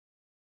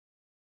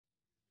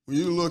when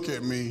you look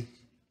at me,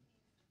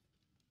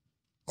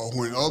 or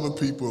when other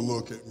people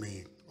look at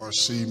me or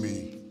see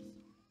me,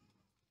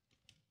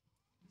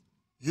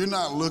 you're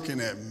not looking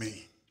at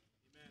me.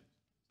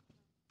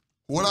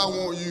 What I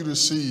want you to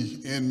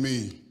see in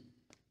me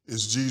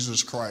is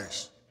Jesus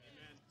Christ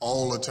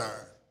all the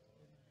time.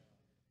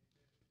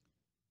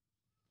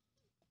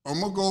 I'm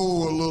going to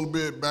go a little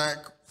bit back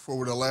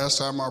for the last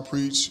time I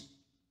preached.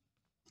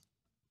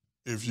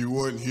 If you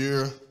weren't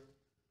here,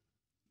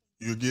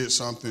 you'll get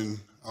something,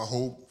 I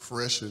hope,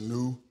 fresh and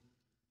new.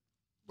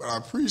 But I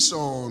preached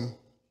on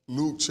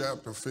Luke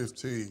chapter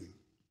 15.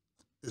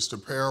 It's the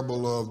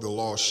parable of the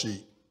lost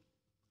sheep.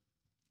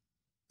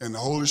 And the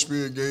Holy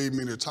Spirit gave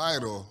me the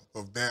title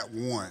of that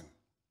one.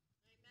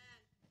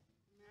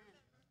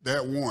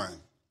 That one.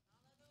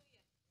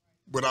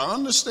 But I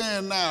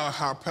understand now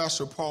how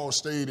Pastor Paul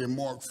stayed in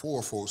Mark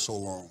 4 for so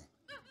long.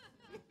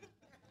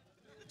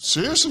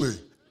 Seriously.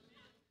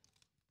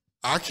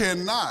 I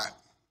cannot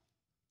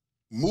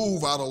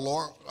move out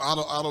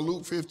of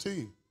Luke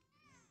 15.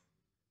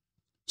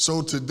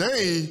 So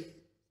today,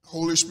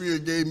 Holy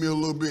Spirit gave me a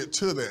little bit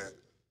to that.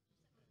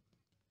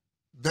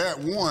 That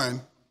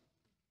one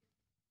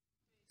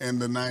and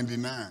the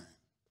 99.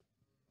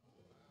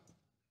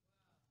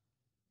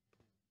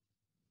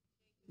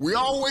 We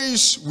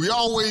always,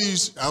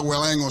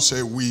 well, I ain't gonna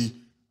say we,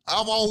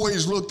 I've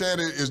always looked at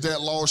it as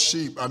that lost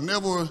sheep. I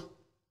never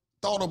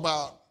thought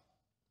about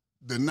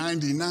the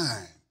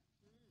 99.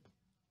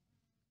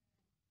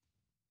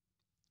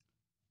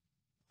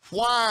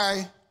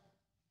 Why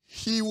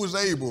he was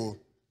able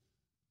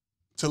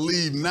to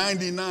leave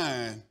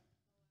 99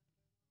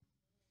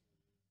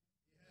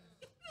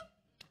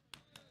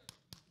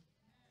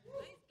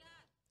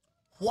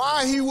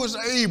 why he was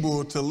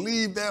able to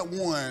leave that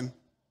one,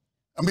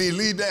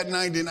 leave that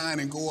 99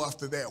 and go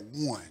after that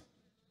one.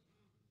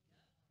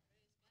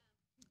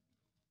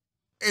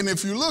 And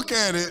if you look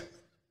at it,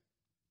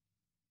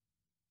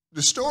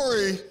 the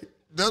story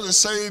doesn't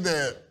say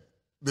that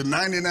the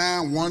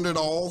 99 wandered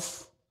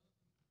off.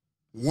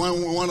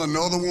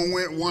 Another one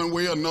went one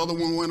way, another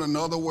one went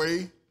another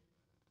way.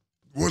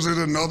 Was it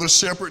another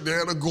shepherd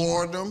there to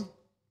guard them?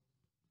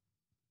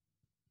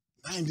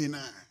 99.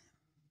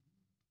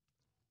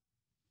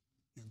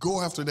 You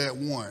go after that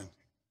one.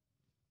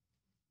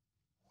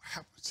 What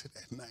happened to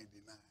that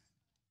 99?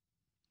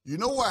 You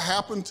know what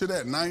happened to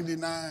that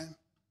 99?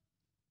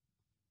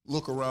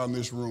 Look around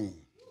this room.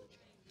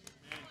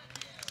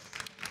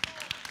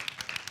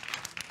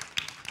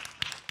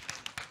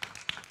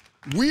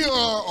 We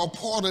are a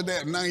part of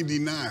that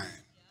 99.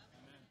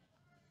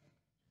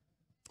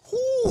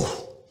 Whew,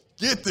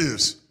 get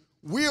this.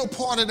 We are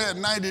part of that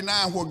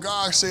 99 where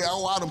God said,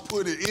 oh, I done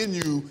put it in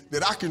you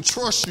that I can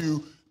trust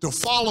you to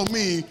follow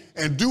me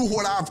and do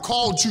what I've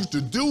called you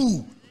to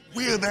do.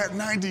 We are that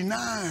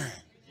 99.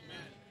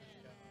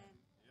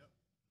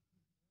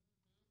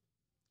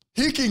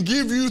 He can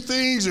give you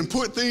things and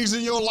put things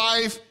in your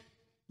life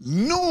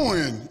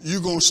knowing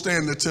you're going to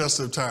stand the test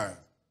of time.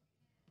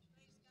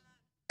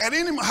 At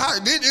any,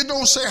 it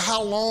don't say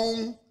how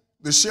long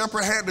the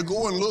shepherd had to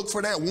go and look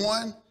for that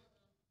one.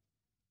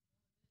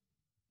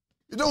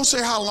 It don't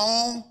say how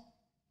long.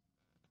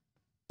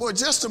 But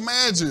just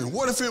imagine,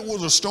 what if it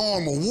was a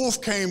storm, a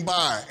wolf came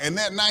by, and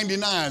that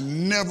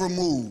 99 never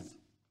moved?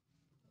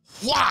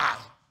 Why?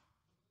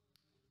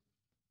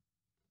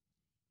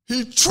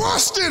 He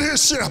trusted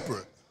his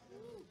shepherd.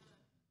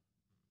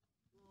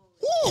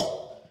 Woo!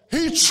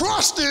 He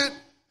trusted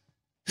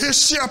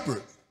his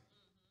shepherd.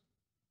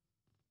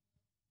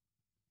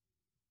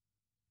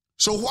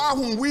 So why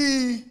when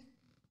we,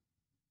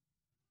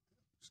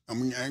 I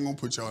ain't gonna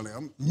put y'all there,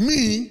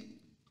 me,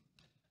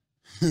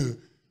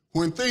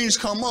 when things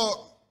come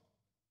up,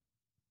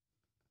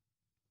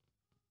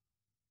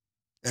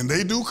 and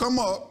they do come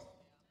up,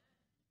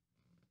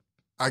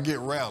 I get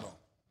rattled.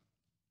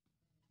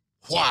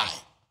 Why?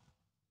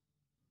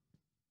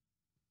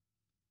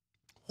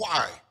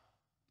 Why?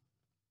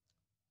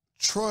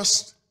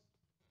 Trust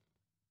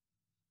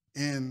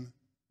in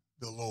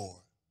the Lord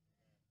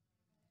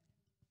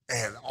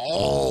at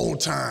all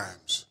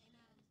times.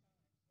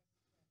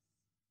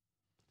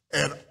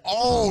 At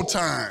all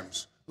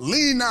times.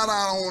 Lean not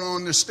our own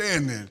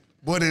understanding,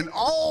 but in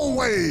all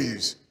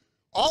ways,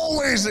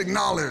 always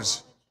acknowledge,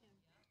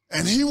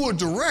 and he will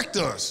direct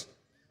us.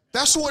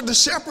 That's what the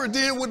shepherd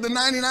did with the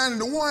 99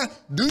 and the 1.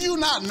 Do you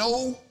not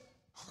know?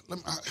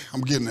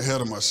 I'm getting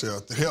ahead of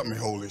myself. Help me,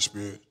 Holy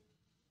Spirit.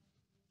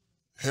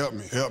 Help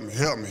me, help me,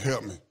 help me,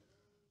 help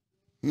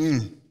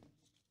me.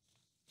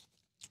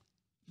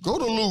 Go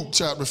to Luke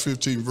chapter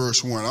 15,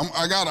 verse 1.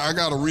 I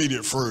gotta read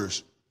it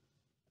first.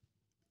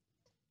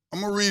 I'm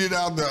going to read it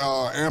out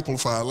the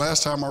Amplified.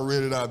 Last time I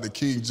read it out the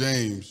King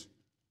James,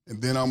 and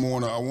then I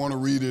want to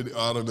read it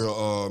out of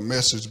the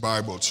Message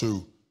Bible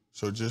too.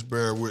 So just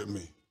bear with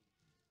me.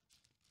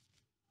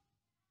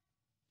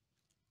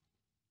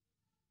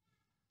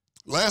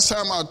 Last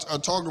time I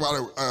talked about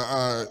it,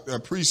 I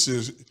preached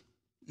this.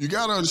 You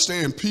got to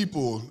understand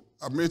people,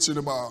 I mentioned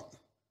about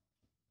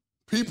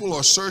people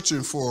are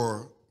searching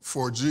for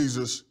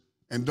Jesus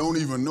and don't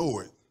even know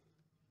it.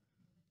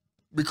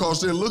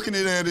 because they're looking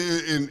at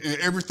it in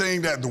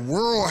everything that the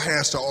world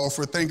has to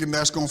offer, thinking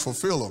that's going to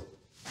fulfill them.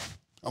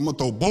 I'm going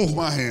to throw both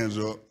my hands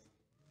up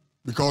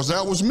because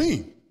that was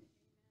me.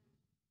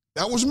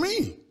 That was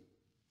me.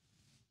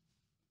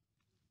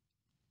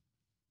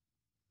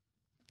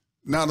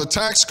 Now, the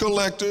tax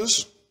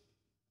collectors,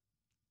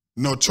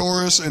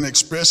 notorious and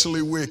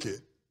especially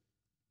wicked,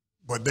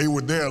 but they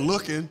were there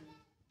looking.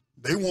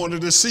 They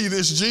wanted to see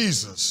this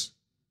Jesus.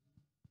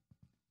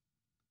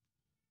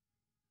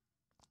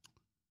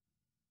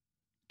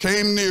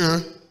 Came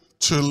near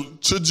to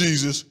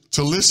Jesus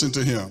to listen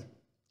to him.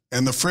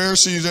 And the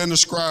Pharisees and the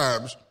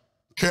scribes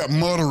kept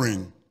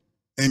muttering,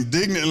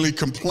 indignantly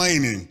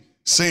complaining,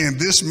 saying,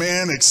 this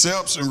man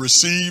accepts and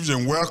receives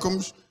and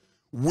welcomes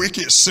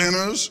wicked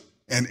sinners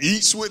and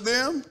eats with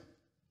them.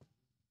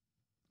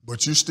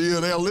 But you're still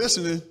there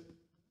listening.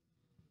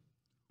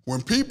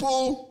 When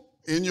people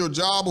in your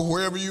job or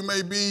wherever you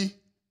may be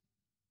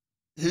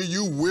hear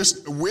you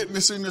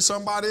witnessing to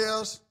somebody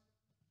else,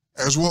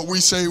 as what we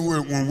say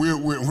when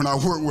I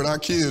work with our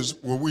kids,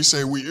 when we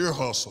say we ear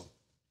hustle.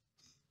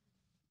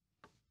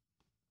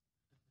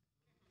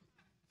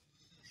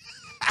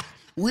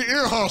 We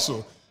ear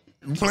hustle.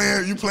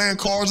 You playing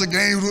cards or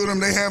games with them,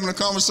 they having a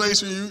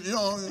conversation, you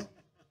know.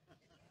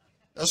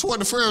 That's what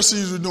the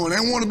Pharisees were doing. They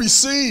didn't want to be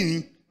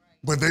seen,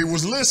 but they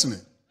was listening.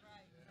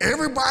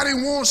 Everybody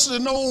wants to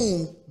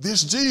know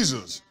this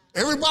Jesus.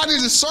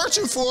 Everybody's just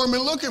searching for him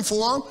and looking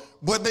for him,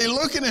 but they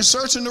looking and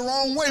searching the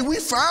wrong way. We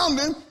found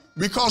him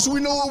because we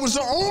know it was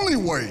the only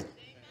way.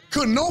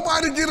 Could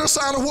nobody get us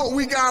out of what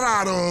we got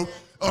out of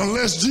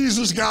unless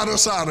Jesus got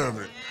us out of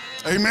it.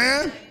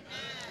 Amen?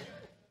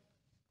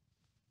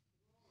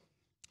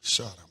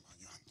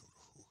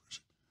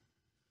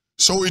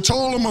 So he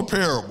told them a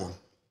parable.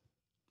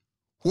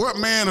 What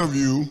man of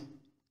you,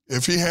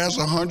 if he has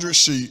 100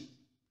 sheep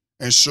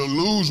and shall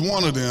lose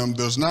one of them,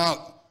 does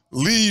not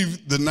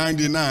leave the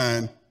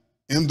 99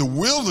 in the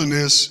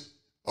wilderness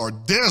or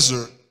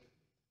desert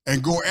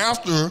and go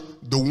after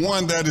the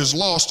one that is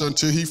lost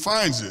until he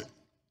finds it?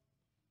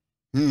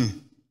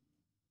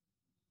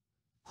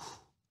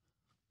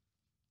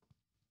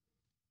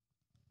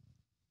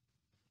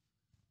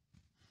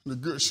 The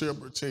good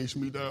shepherd chased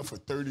me down for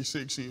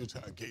 36 years.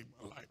 I gave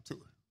my life to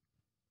him.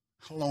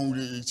 How long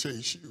did he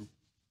chase you?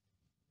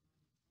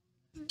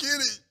 You get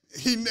it?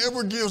 He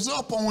never gives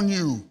up on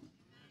you.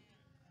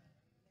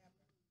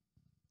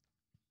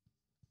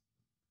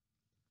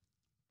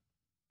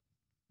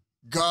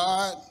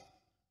 God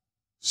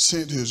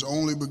sent his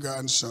only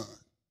begotten son.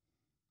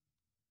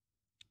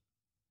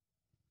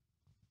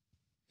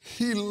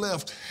 He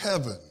left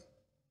heaven.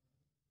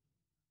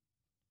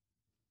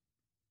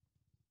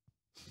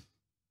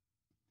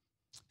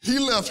 He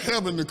left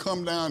heaven to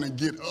come down and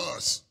get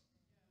us.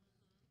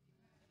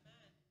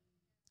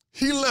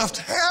 He left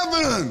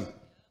heaven.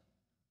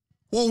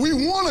 Well, we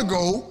want to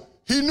go.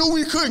 He knew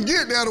we couldn't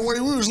get there the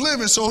way we was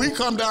living, so he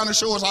come down and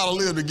show us how to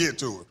live to get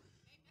to it.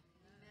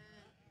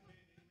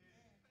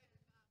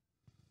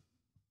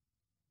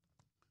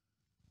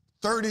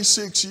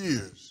 36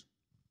 years.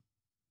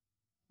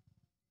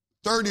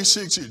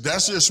 36 years.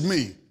 That's just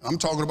me. I'm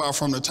talking about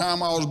from the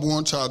time I was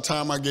born to the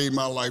time I gave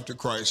my life to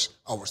Christ.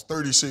 I was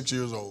 36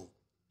 years old.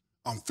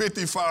 I'm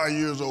 55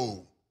 years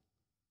old.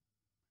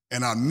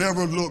 And I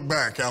never looked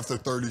back after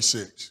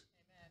 36.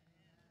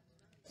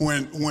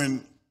 When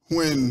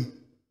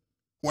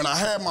I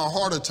had my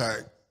heart attack,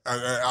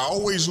 I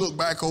always look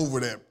back over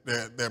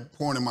that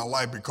point in my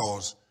life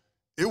because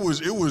it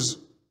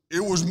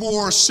was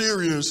more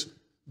serious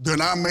than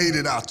I made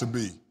it out to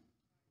be.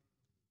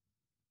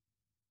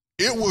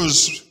 It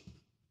was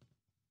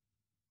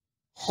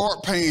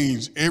heart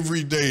pains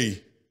every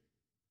day.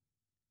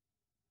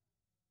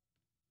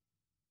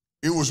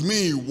 It was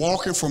me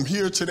walking from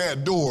here to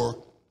that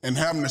door and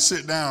having to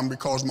sit down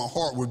because my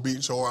heart was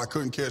beating so I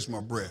couldn't catch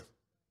my breath.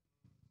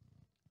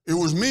 It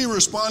was me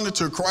responding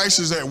to a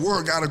crisis at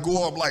work. Got to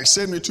go up like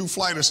 72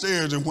 flights of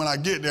stairs, and when I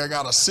get there, I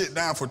got to sit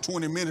down for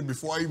 20 minutes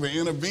before I even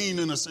intervene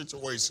in a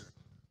situation.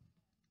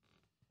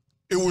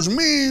 It was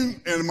me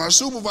and my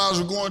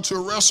supervisor going to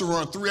a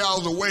restaurant 3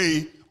 hours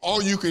away,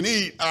 all you can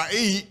eat, I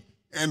eat,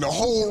 and the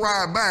whole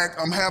ride back,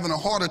 I'm having a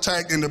heart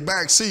attack in the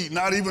back seat,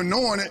 not even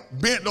knowing it,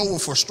 bent over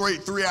for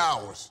straight 3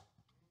 hours.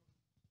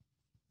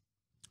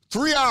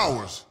 3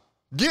 hours.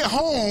 Get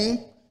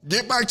home,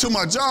 get back to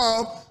my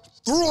job,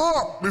 threw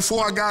up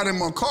before I got in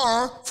my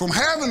car from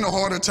having the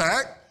heart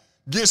attack,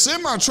 gets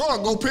in my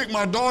truck, go pick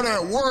my daughter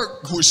at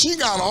work, when she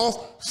got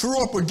off,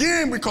 threw up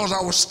again because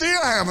I was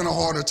still having a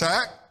heart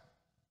attack.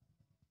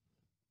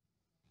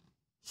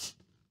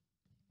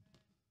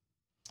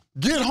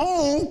 Get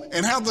home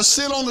and have to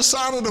sit on the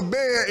side of the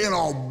bed in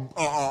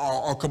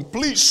a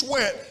complete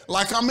sweat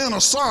like I'm in a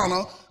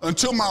sauna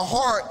until my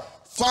heart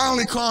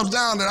finally calms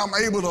down that I'm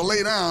able to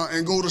lay down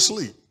and go to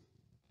sleep.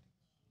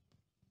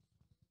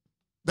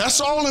 That's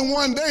all in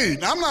one day.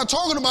 Now, I'm not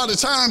talking about the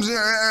times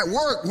at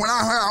work when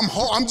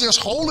I'm just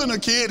holding a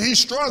kid, he's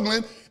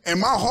struggling, and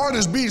my heart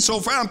is beating so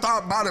fast, I'm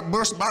thought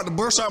about to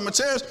burst out my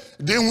chest.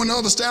 Then when the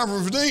other staff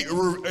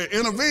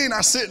intervene,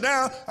 I sit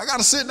down. I got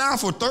to sit down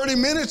for 30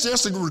 minutes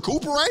just to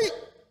recuperate.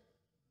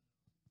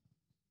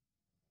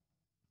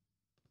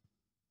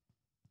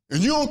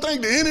 And you don't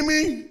think the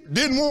enemy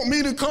didn't want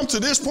me to come to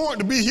this point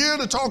to be here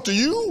to talk to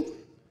you?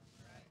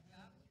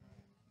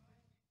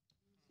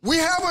 We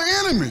have an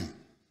enemy.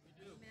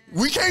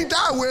 We can't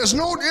die. There's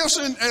no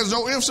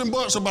ifs and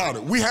buts about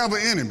it. We have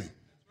an enemy.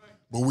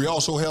 But we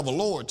also have a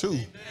Lord too.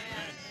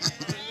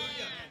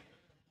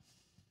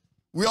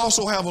 We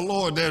also have a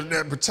Lord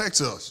that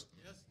protects us,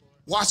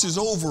 watches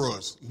over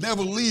us,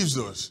 never leaves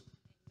us.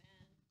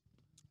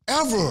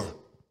 Ever.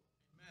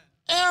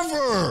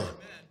 Ever.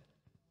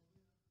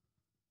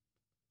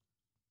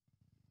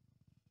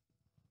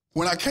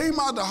 When I came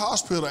out of the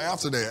hospital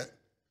after that,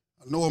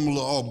 I know I'm a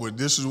little off, but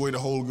this is the way the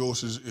Holy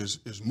Ghost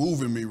is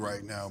moving me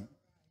right now.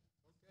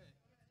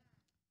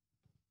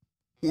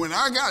 When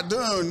I got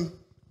done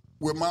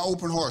with my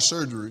open heart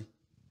surgery,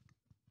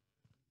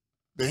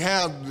 they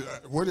have,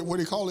 what do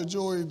you call it,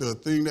 Joy? The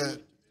thing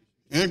that,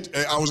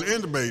 I was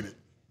intubated.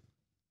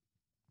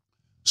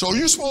 So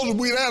you're supposed to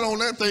be on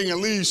that thing at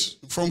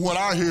least, from what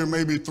I hear,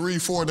 maybe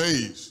 3-4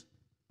 days.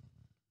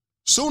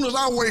 Soon as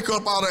I wake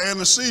up out of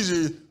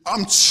anesthesia,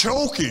 I'm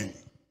choking.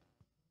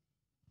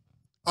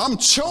 I'm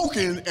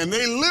choking, and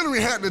they literally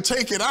had to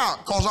take it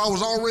out because I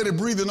was already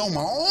breathing on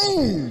my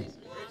own.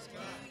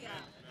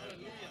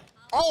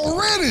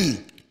 Already.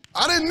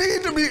 I didn't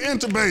need to be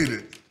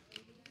intubated.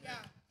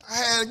 I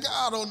had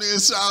God on the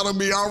inside of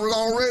me. I was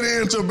already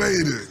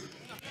intubated.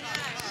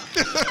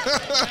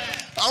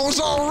 I was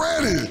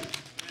already.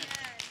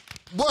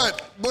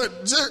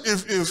 But just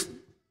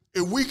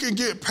if we can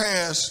get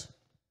past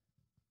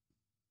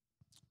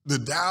the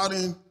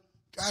doubting,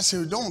 God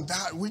said, don't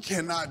doubt. We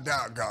cannot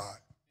doubt God.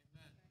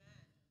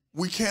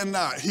 We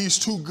cannot. He's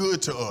too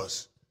good to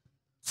us.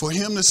 For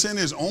him to send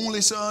his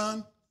only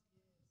son,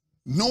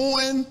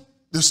 knowing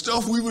the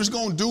stuff we was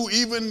going to do,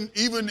 even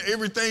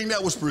everything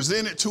that was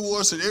presented to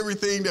us and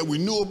everything that we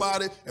knew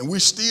about it, and we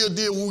still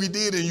did what we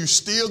did, and you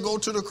still go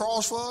to the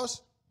cross for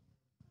us?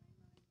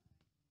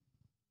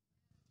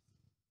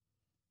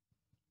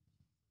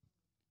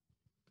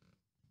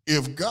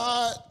 If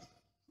God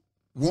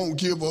won't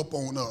give up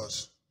on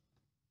us,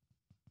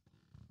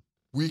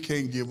 we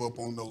can't give up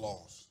on the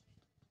lost.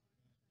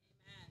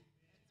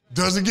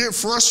 Does it get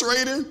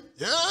frustrating?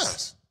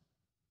 Yes.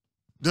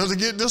 Does it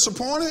get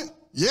disappointed?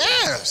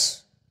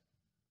 Yes.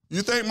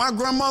 You think my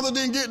grandmother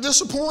didn't get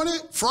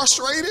disappointed,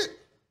 frustrated?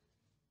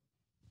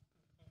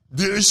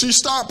 Did she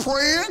stop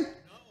praying?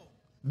 No.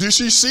 Did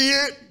she see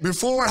it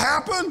before it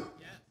happened?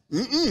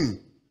 Yes. Mm-mm.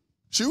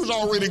 She was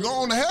already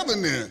gone to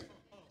heaven then.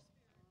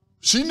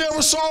 She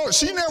never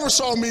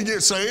saw me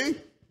get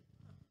saved.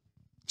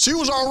 She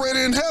was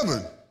already in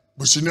heaven,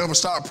 but she never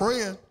stopped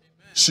praying. Amen.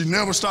 She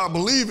never stopped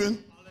believing.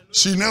 Hallelujah.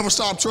 She never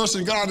stopped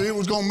trusting God that it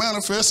was going to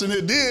manifest, and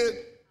it did.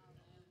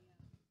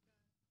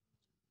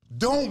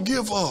 Don't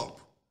give up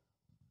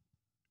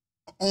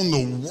on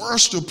the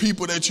worst of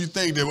people that you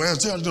think that, well,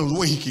 there's no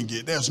way he can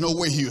get. There's no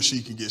way he or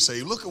she can get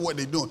saved. Look at what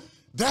they're doing.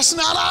 That's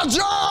not our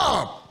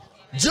job.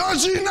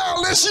 Judge ye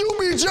not, lest you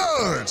be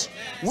judged.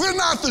 We're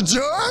not the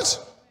judge.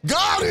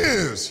 God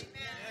is.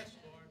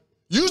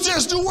 You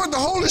just do what the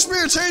Holy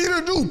Spirit tell you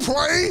to do.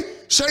 Pray,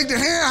 shake the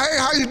hand, hey,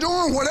 how you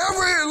doing?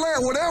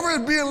 Whatever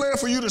is being led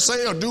for you to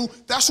say or do,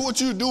 that's what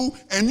you do,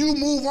 and you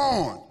move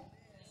on.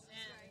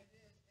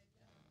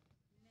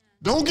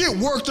 Don't get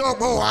worked up,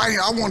 oh,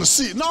 I want to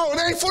see it. No, it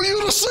ain't for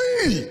you to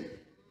see.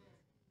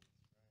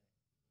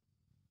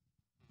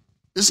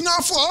 It's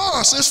not for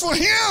us, it's for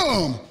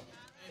him.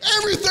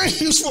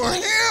 Everything is for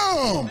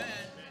him.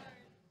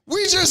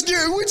 We just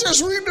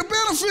reap the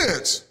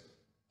benefits.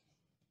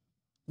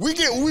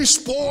 We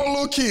spoil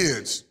little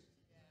kids.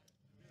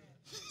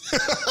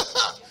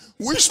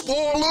 We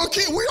spoil little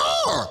kids. We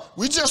are.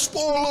 We just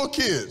spoil little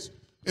kids.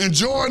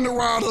 Enjoying the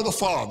ride of the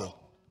Father.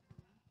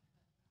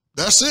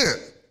 That's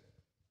it.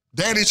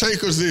 Daddy,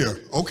 take us there.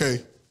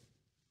 Okay.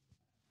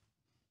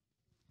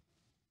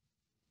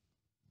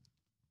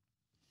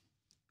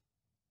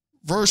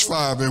 Verse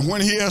 5, and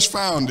when he has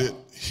found it,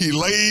 he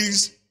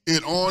lays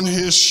it on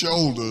his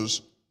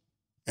shoulders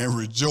and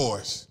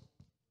rejoice.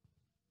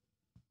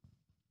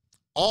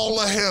 All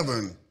of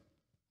heaven,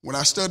 when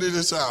I study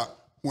this out,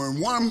 when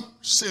one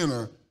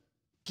sinner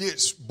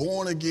gets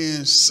born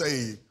again,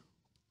 saved,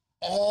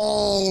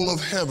 all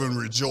of heaven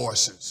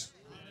rejoices.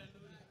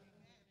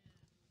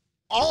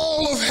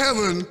 All of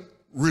heaven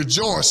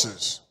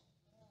rejoices.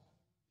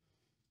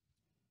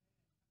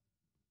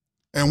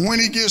 And when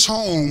he gets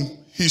home,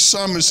 he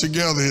summons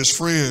together his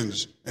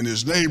friends and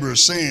his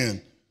neighbors, saying,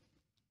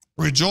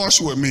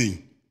 rejoice with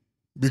me,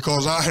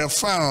 because I have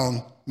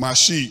found my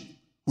sheep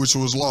which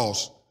was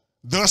lost.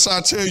 Thus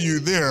I tell you,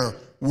 there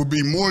will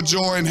be more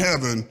joy in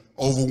heaven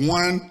over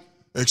one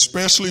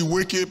especially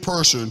wicked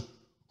person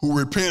who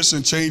repents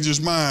and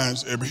changes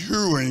minds,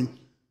 adhering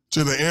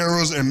to the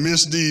errors and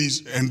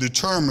misdeeds, and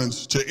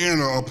determines to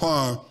enter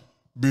upon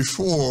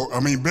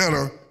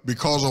better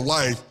because of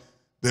life,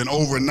 than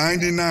over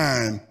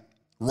 99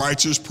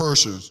 righteous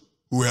persons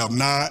who have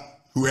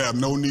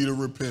no need of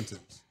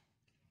repentance.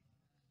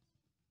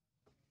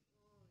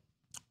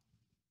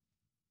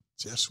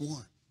 Just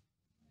one.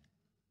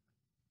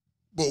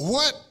 But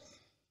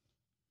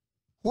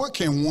what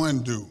can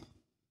one do?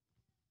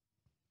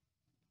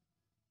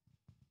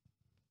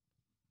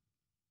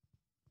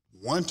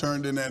 One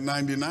turned in at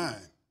 99.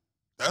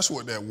 That's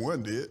what that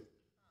one did.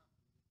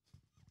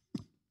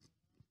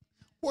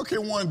 What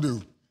can one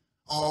do?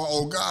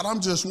 Oh God, I'm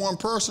just one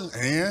person.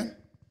 And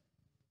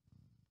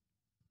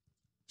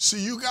see,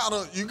 you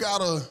gotta,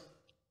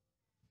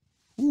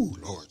 ooh,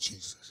 Lord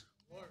Jesus.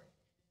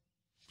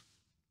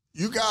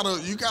 You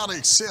gotta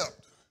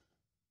accept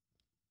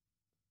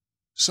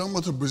some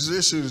of the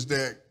positions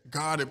that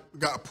God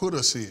put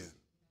us in.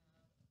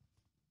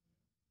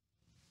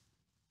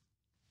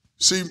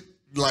 See,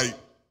 like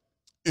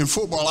in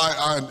football,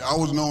 I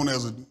was known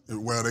as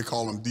they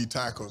call them D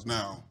tackles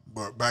now,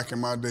 but back in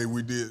my day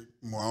I'm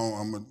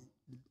gonna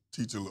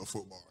teach a little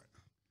football right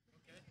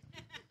now.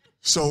 Okay.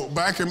 So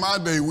back in my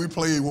day, we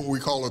played what we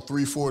call a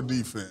 3-4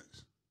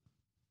 defense.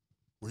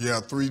 We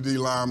had 3 D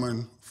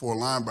linemen, 4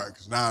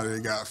 linebackers. Now they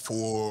got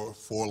four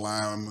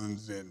linemen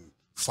and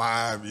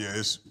 5. Yeah,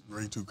 it's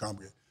way too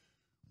complicated.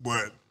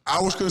 But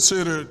I was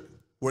considered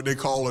what they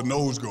call a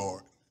nose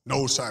guard,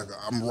 nose tackle.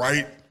 I'm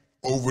right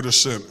over the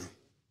center.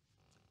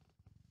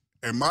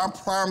 And my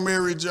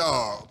primary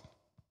job,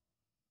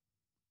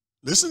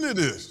 listen to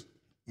this,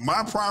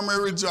 my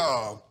primary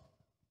job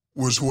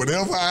was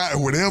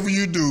whatever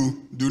you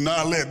do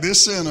not let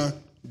this center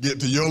get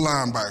to your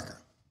linebacker.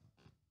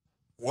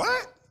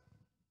 What?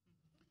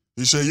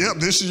 He said, yep,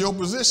 this is your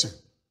position.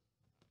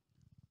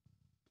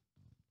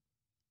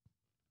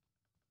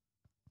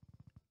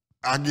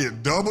 I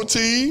get double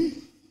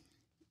teamed.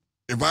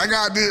 If I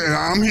got this and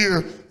I'm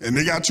here and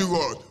they got 2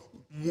 guards,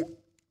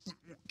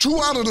 2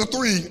 out of the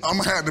 3 I'm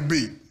gonna have to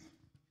beat.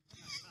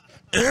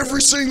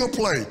 Every single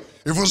play.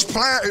 If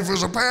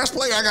it's a pass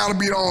play, I gotta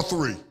beat all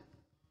 3.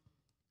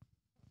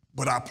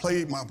 But I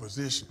played my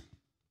position.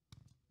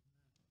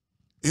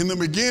 In the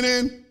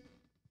beginning,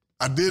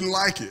 I didn't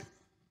like it.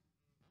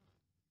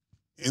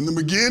 In the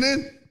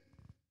beginning,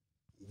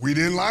 we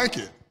didn't like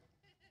it.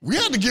 We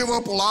had to give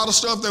up a lot of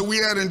stuff that we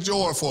had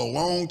enjoyed for a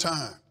long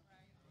time.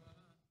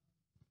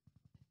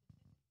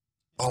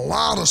 A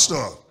lot of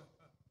stuff.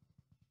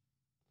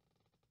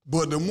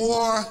 But the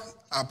more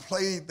I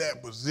played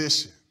that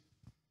position,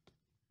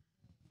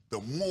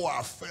 the more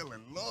I fell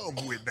in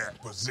love with that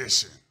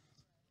position.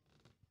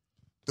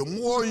 The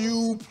more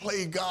you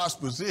play God's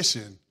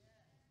position,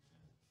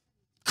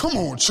 come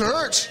on,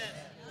 church.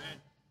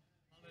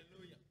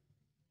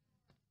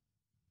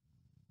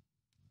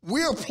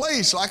 We're a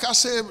place, like I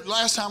said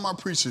last time I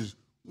preached this,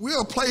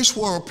 we're a place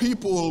where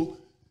people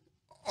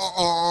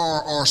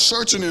are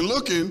searching and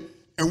looking,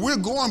 and we're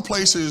going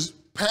places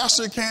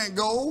pastor can't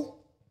go,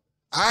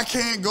 I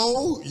can't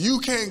go, you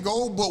can't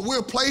go, but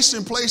we're placed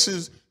in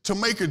places to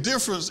make a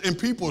difference in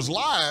people's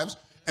lives,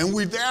 and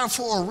we're there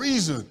for a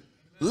reason.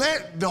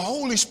 Let the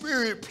Holy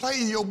Spirit play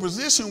your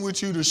position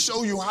with you to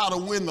show you how to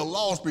win the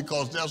loss,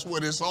 because that's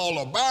what it's all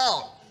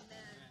about.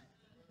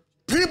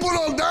 People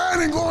are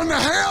dying and going to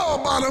hell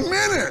by the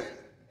minute.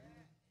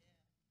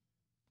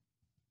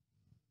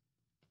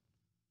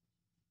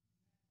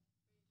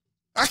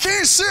 I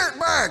can't sit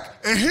back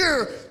and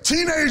hear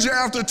teenager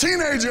after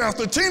teenager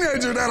after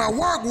teenager that I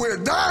work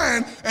with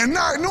dying and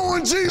not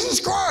knowing Jesus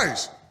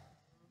Christ.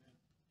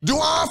 Do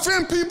I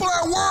offend people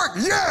at work?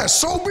 Yes,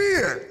 so be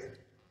it.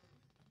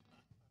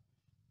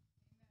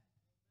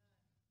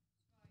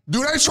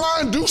 Do they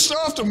try and do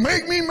stuff to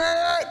make me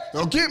mad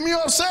or get me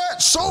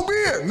upset? So be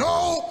it.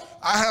 No,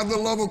 I have the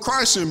love of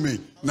Christ in me.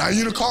 Now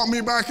you done called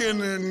me back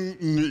in and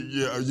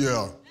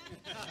yeah.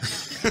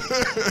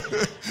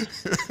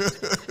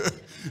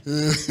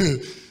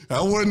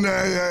 I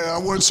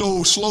wasn't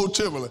so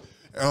slow-tempered.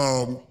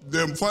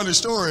 Funny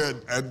story,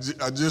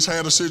 I just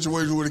had a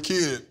situation with a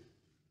kid.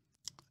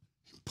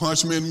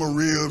 Punched me in my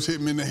ribs, hit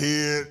me in the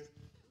head,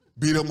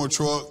 beat up my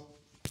truck.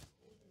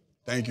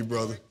 Thank you,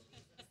 brother.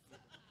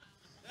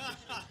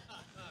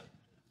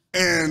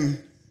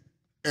 And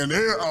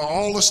there are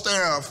all the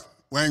staff,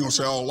 we ain't gonna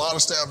say a lot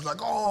of staff, like,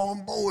 oh,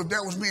 boy, if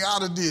that was me,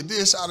 I'd have did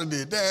this, I'd have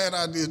did that,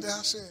 I did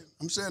that.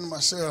 I'm saying to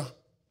myself,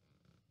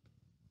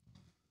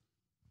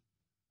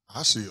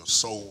 I see a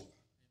soul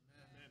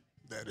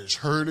that is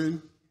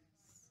hurting,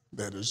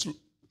 that is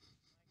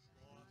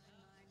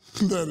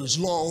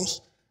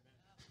lost,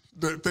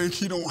 that think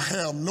he don't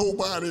have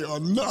nobody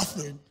or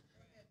nothing,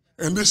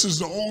 and this is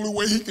the only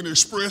way he can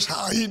express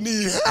how he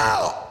need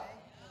help.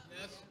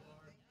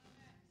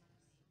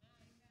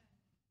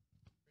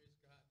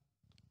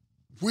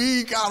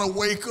 We got to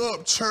wake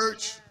up,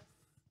 church.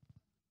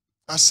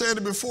 I said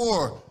it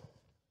before.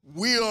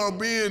 We are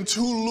being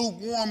too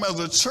lukewarm as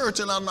a church,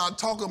 and I'm not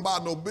talking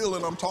about no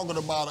building. I'm talking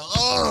about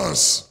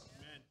us.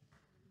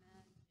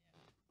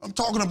 I'm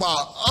talking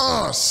about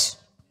us.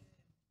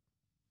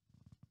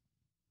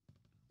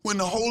 When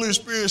the Holy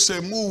Spirit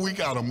said move, we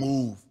got to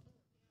move.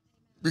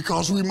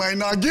 Because we might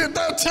not get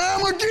that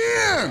time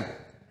again.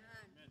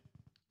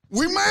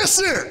 We miss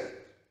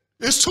it.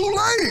 It's too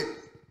late.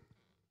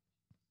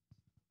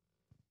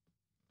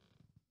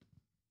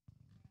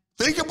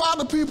 Think about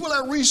the people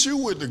that reach you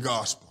with the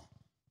gospel.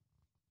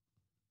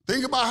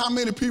 Think about how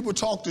many people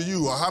talk to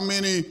you, or how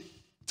many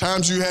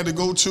times you had to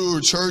go to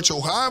a church,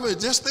 or however.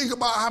 Just think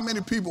about how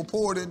many people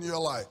poured into your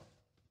life.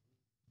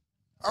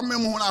 I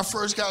remember when I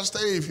first got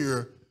saved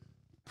here,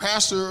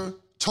 Pastor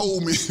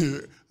told me,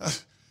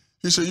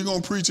 he said, "You're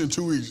going to preach in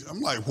 2 weeks."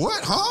 I'm like,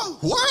 "What, huh?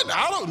 What?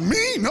 I don't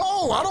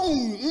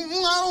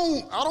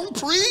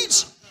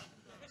preach."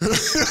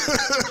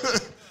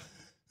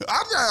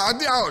 I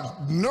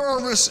got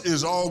nervous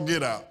as all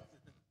get out.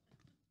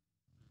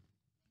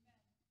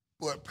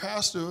 But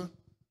Pastor,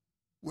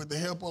 with the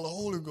help of the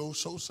Holy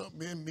Ghost, showed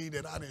something in me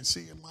that I didn't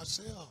see in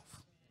myself.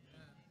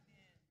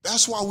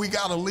 That's why we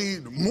got to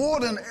lead. More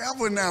than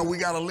ever now, we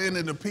got to learn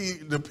to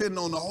depend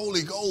on the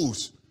Holy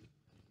Ghost.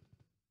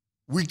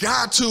 We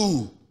got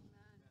to.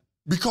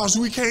 Because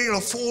we can't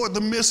afford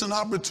to miss an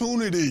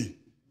opportunity.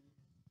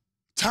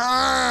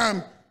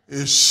 Time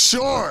is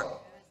short.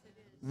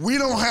 We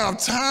don't have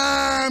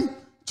time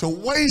to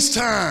waste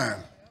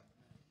time.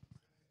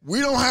 We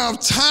don't have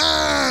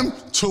time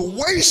to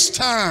waste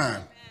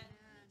time.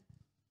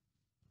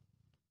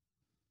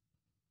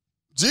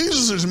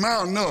 Jesus is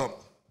mounting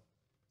up.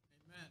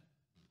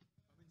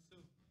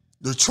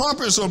 The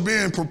trumpets are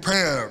being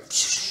prepared,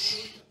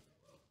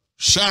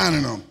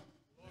 shining them.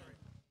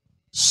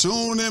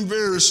 Soon and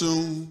very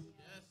soon,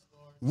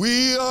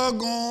 we are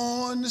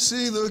going to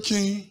see the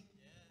King.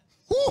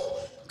 Woo.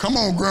 Come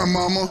on,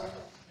 grandmama.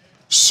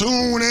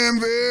 Soon and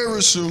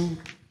very soon,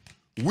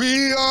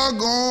 we are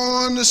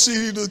going to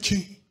see the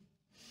King.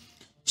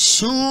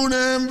 Soon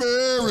and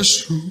very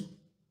soon,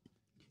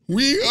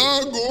 we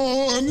are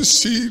going to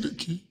see the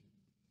King.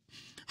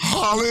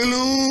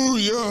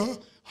 Hallelujah,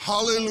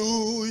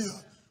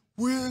 hallelujah.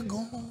 We're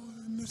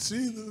going to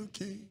see the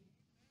King.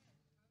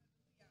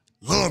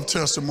 Love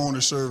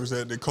testimony service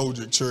at the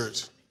Kojic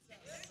Church.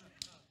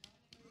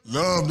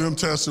 Love them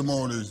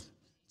testimonies.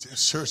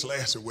 This church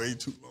lasted way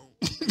too long.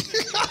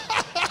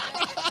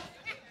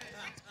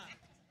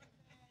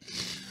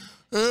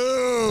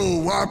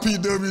 Oh,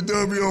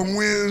 YPWW on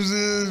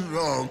Wednesdays,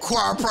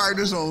 choir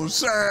practice on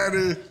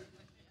Saturday.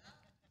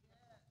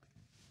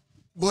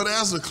 But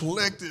as a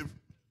collective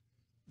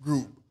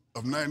group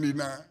of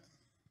 99,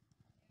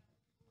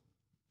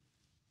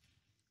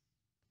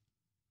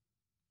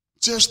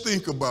 just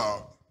think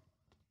about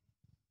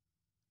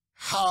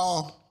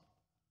how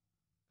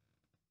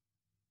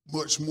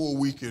much more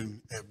we can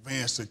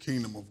advance the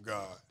kingdom of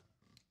God.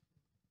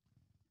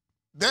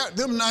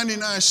 Them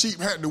 99 sheep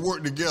had to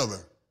work together.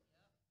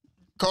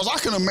 Because I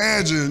can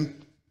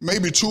imagine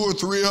maybe 2 or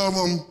 3 of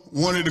them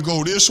wanted to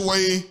go this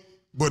way,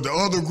 but the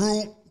other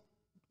group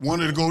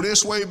wanted to go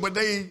this way, but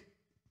they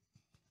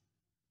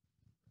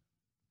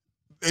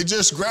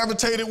just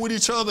gravitated with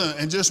each other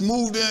and just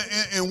moved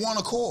in one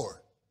accord.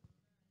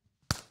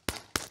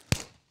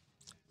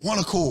 One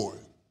accord.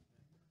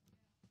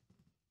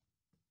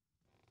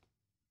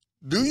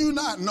 Do you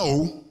not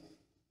know,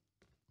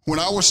 when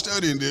I was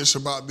studying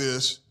about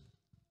this,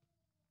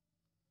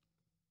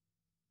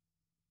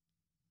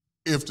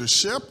 if the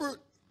shepherd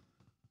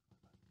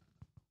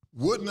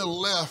wouldn't have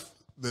left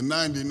the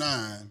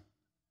 99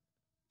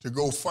 to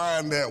go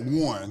find that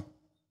one,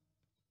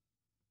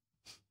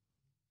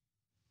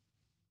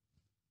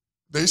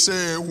 they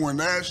said when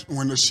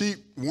the sheep,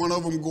 one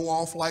of them go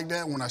off like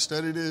that, when I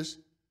studied this,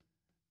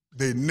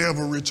 they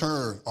never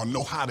return or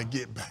know how to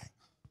get back.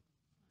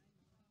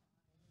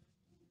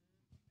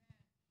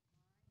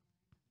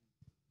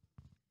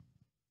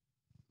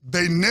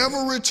 They never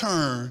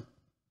return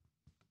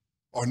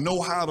or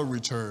know how to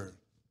return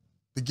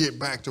to get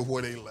back to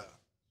where they left.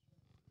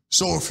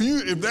 So if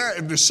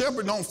the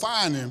shepherd don't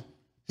find him,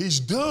 he's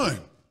done.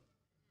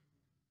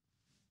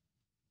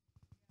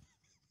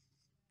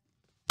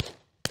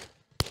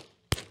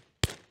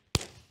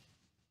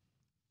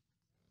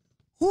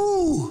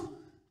 Whoo!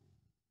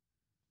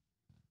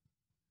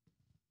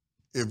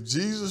 If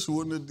Jesus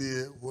wouldn't have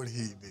did what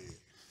he did.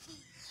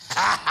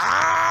 Ha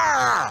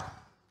ha!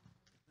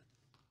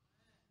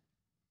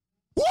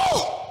 Woo!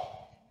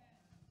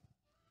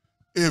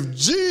 If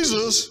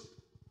Jesus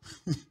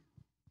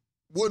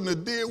wouldn't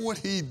have did what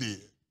he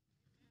did.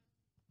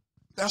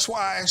 That's why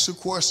I asked the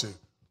question,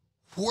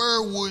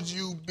 where would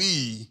you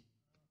be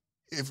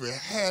if it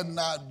had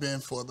not been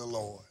for the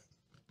Lord?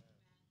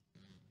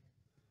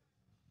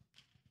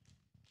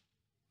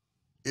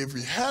 If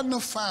he hadn't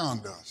have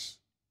found us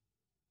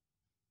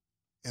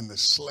in the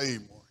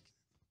slave market,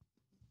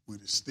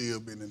 we'd have still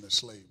been in the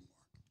slave market.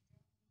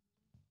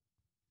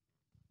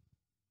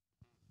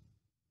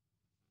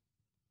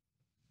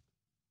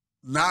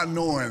 Not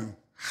knowing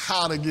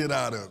how to get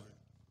out of it.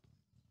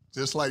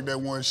 Just like that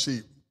one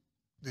sheep.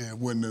 Then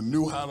when they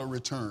knew how to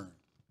return,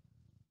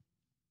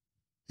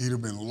 he'd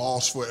have been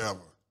lost forever.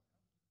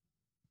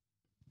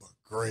 But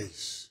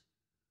grace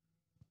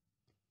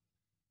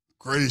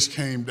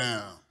came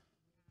down.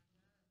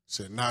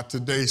 Said, not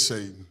today,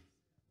 Satan.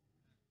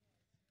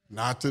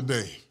 Not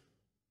today.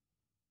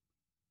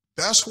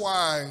 That's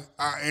why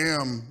I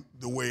am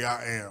the way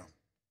I am.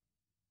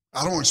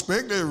 I don't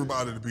expect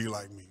everybody to be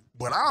like me,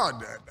 but I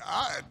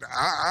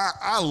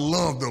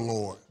love the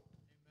Lord.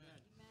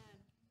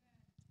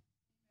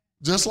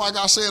 Just like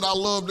I said, I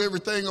loved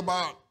everything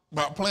about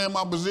playing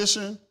my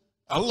position.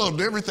 I loved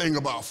everything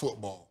about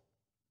football.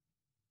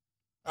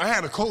 I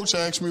had a coach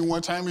ask me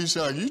one time, he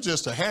said, "You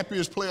just the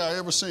happiest player I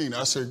ever seen."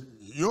 I said,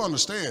 "You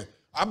understand,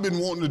 I've been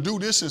wanting to do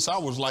this since I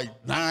was like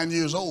 9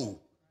 years old.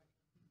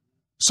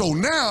 So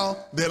now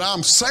that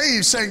I'm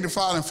saved,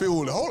 sanctified, and filled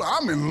with the Holy,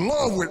 I'm in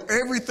love with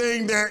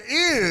everything there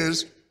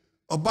is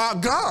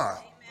about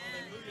God.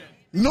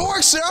 No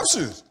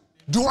exceptions.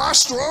 Do I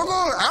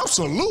struggle?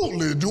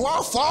 Absolutely. Do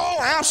I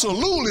fall?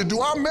 Absolutely. Do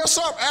I mess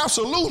up?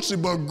 Absolutely.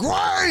 But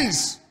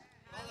grace.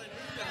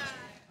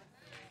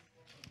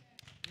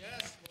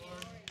 Yes,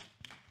 Lord.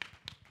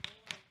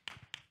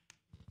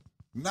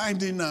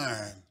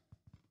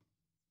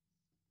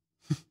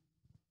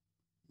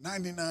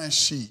 99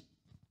 sheep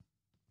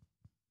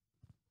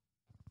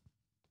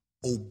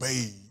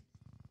obeyed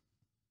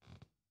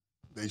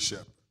their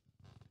shepherd.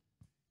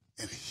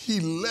 And he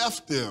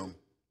left them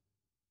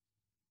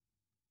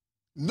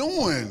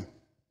knowing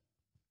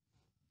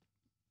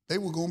they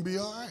were going to be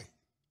all right.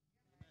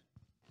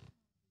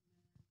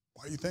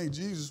 Why do you think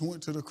Jesus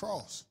went to the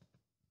cross?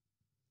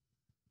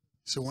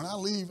 He said, when I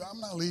leave, I'm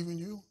not leaving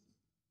you.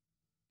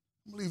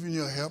 I'm leaving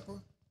you a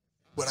helper.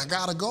 But I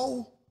got to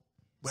go.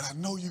 But I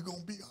know you're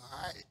going to be all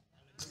right.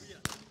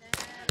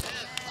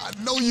 I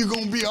know you're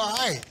going to be all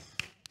right.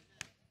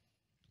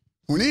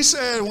 When he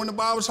said, when the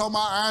Bible talking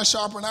about iron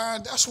sharpen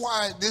iron, that's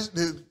why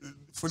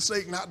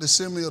forsake not the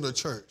assembly of the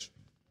church.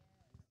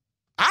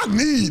 I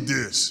need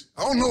this.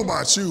 I don't know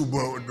about you,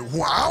 but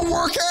where I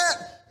work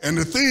at and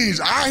the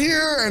things I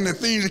hear and the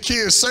things the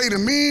kids say to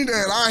me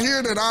that I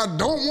hear that I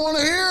don't want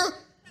to hear,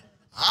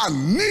 I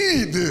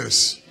need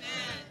this.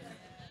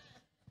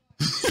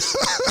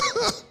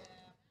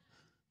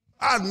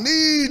 I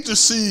need to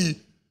see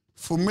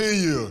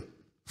familiar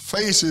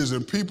faces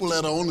and people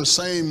that are on the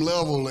same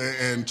level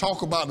and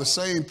talk about the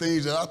same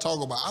things that I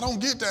talk about. I don't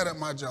get that at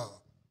my job.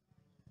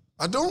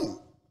 I don't.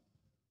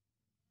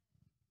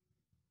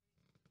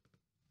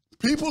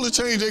 People that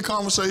change their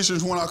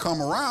conversations when I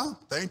come around,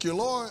 thank you,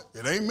 Lord.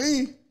 It ain't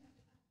me.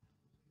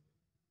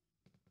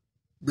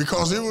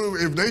 Because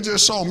if they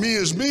just saw me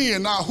as me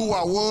and not who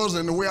I was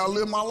and the way I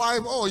live my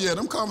life, oh yeah,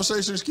 them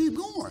conversations keep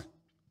going.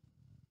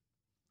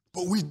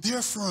 But we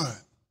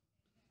different.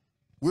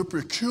 We're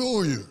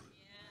peculiar.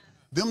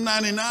 Them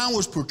 99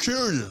 was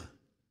peculiar.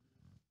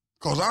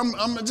 Because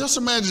I'm just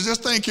imagine,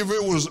 just think if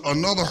it was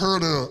another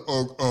herd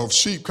of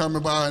sheep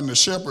coming by and the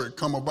shepherd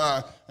coming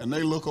by and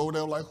they look over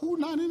there like, who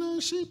 99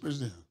 sheep is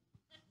there?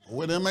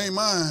 Well, them ain't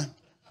mine.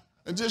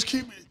 And just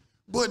keep it.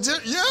 But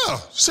just, yeah,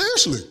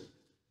 seriously.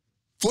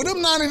 For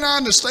them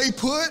 99 to stay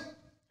put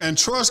and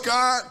trust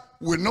God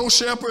with no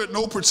shepherd,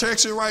 no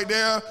protection right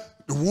there,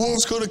 the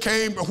wolves could have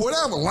came,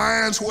 whatever,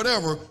 lions,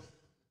 whatever,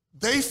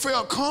 they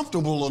felt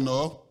comfortable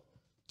enough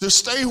to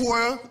stay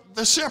where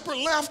the shepherd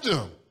left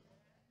them.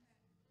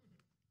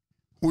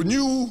 When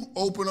you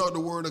open up the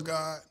Word of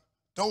God,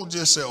 don't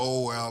just say,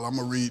 oh, well, I'm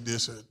going to read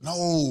this. No,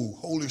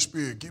 Holy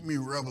Spirit, give me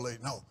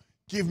revelation. No,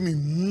 give me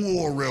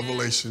more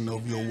revelation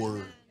of your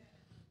Word.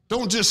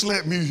 Don't just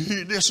let me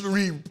hear this,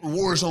 read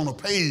words on a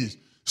page.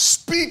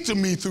 Speak to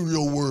me through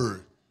your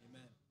Word.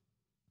 Amen.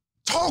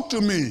 Talk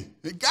to me,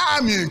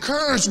 guide me,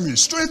 encourage me,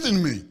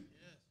 strengthen me. Yes.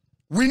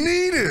 We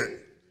need it.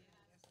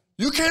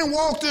 You can't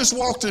walk this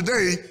walk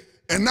today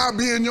and not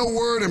be in your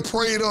Word and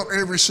pray it up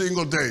every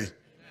single day.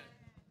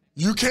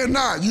 You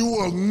cannot. You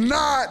will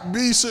not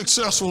be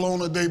successful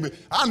on a daily.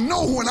 I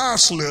know when I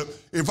slip,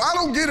 if I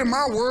don't get in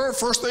my Word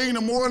first thing in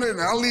the morning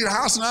and I leave the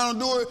house and I don't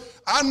do it,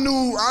 I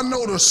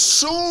know as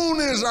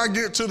soon as I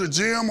get to the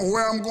gym or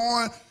where I'm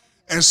going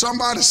and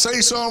somebody say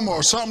something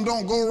or something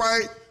don't go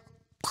right,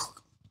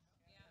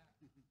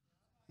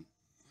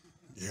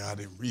 yeah, I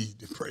didn't read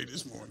to pray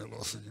this morning,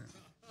 Lord, forgive me.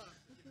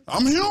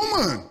 I'm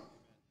human.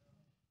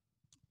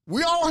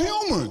 We all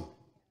human.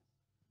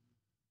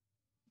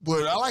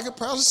 But I like it,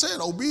 Pastor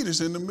said, obedience,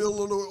 in the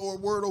middle of the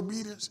word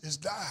obedience, is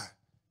died.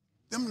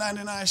 Them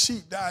 99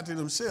 sheep died to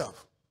themselves.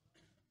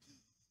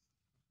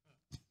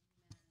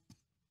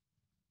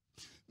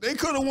 They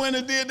could have went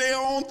and did their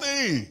own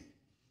thing.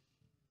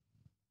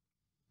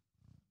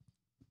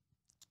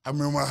 I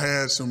remember I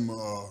had some,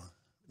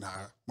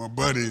 my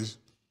buddies,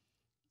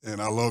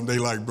 and I love them, they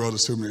like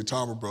brothers to me, the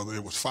Topper brother,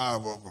 it was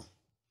 5 of them.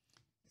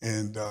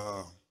 And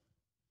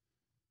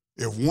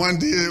if one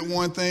did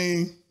one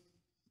thing,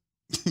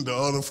 the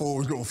other 4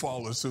 was going to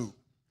follow suit.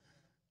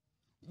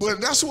 But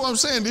that's what I'm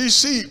saying. These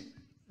sheep,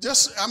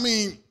 just, I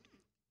mean,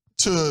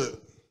 to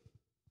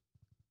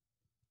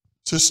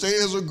stay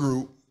as a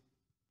group,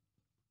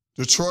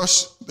 to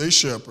trust their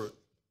shepherd,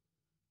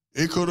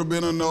 it could have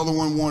been another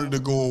one wanted to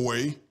go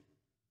away.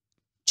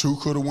 2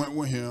 could have went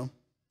with him.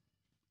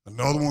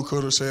 Another one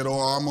could have said, oh,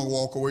 I'm going to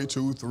walk away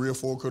too. 3 or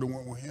 4 could have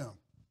went with him.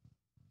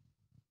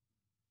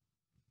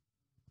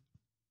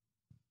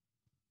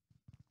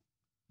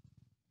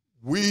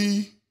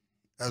 We,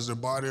 as the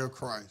body of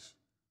Christ,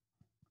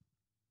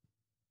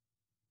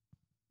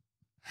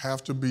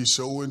 have to be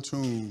so in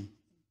tune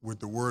with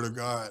the Word of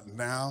God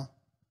now,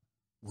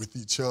 with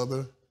each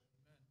other.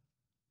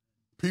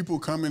 People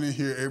coming in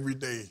here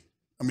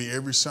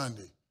every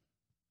Sunday,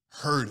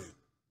 hurting,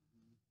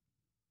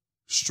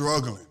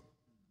 struggling,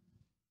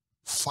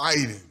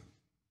 fighting,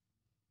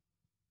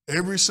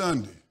 every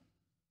Sunday.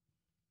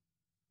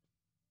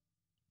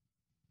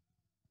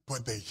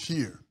 But they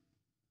hear.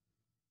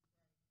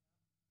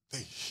 They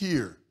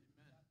hear.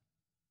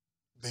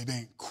 They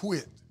didn't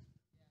quit.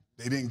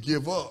 They didn't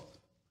give up.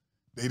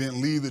 They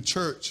didn't leave the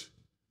church.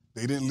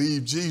 They didn't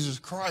leave Jesus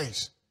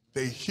Christ.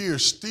 They here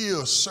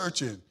still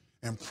searching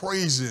and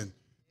praising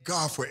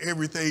God for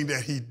everything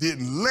that he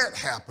didn't let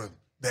happen,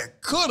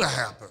 that could have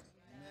happened.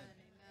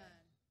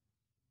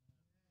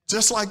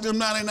 Just like them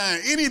 99,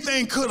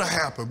 anything could have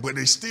happened, but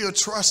they still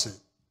trusted.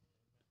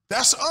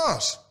 That's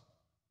us.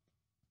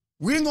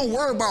 We ain't going to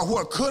worry about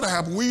what could have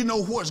happened. We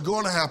know what's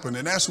going to happen,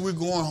 and that's we're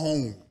going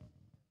home.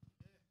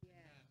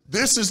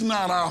 This is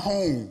not our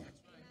home.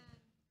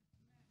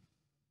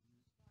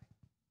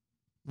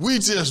 We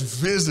just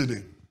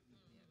visiting.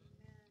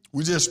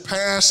 We just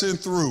passing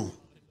through.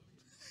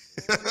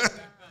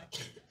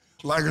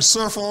 Like a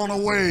surfer on a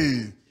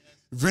wave.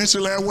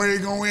 Eventually that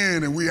wave go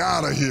in and we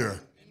out of here.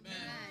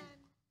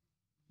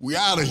 We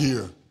out of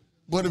here.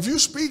 But if you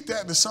speak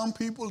that to some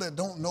people that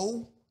don't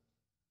know,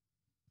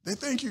 they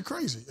think you're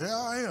crazy. Yeah,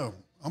 I am.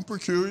 I'm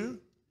peculiar. The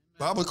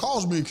Bible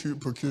calls me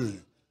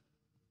peculiar.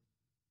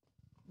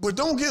 But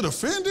don't get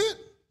offended.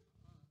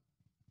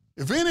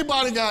 If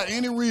anybody got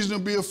any reason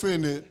to be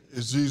offended,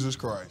 it's Jesus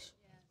Christ.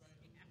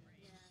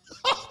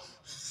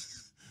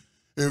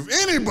 If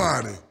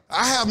anybody,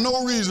 I have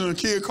no reason, a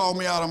kid called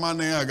me out of my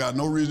name, I got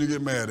no reason to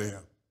get mad at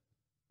him.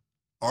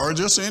 Or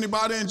just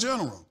anybody in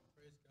general.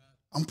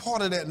 I'm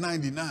part of that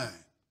 99.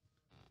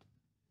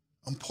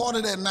 I'm part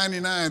of that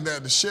 99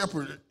 that the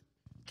shepherd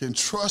can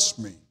trust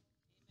me.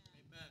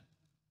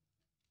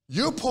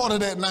 You're part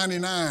of that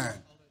 99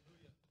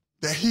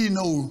 that he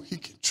knows he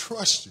can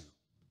trust you.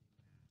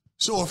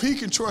 So if he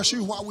can trust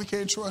you, why we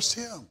can't trust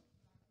him?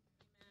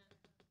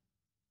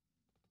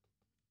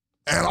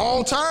 At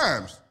all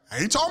times. I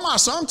ain't talking about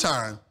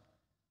sometimes.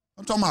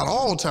 I'm talking about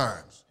all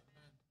times.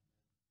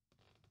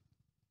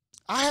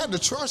 I had to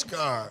trust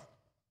God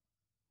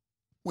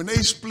when they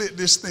split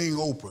this thing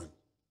open.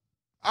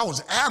 I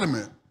was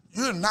adamant,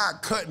 you're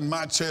not cutting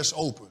my chest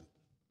open.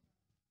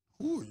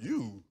 Who are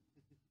you?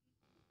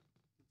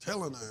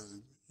 Telling us,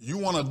 you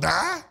want to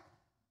die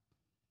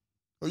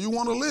or you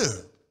want to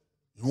live?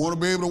 You want to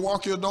be able to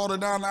walk your daughter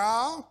down the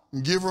aisle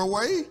and give her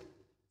away?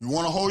 You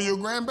want to hold your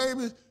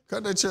grandbaby?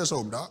 Cut that chest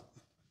open, doc.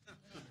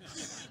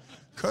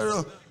 Cut it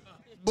up.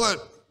 But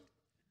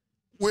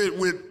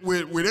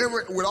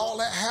with all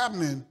that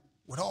happening,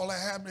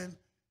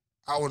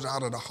 I was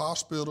out of the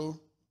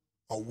hospital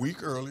a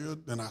week earlier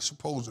than I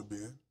supposed to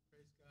be.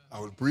 I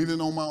was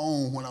breathing on my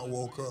own when I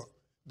woke up.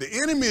 The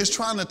enemy is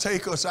trying to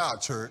take us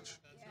out, church.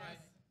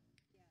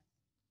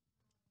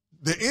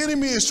 The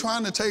enemy is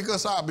trying to take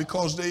us out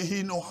because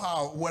he know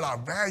what our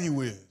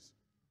value is.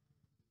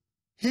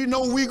 He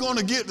know we're going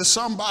to get to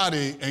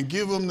somebody and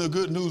give them the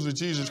good news of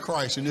Jesus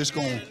Christ, and it's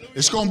going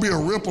to be a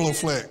ripple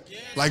effect.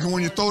 Like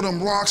when you throw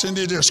them rocks and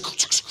they just.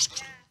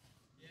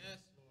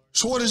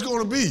 So what it's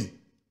going to be.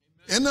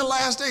 In the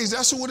last days,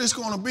 that's what it's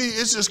going to be.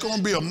 It's just going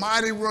to be a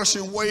mighty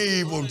rushing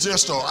wave of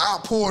just an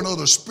outpouring of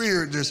the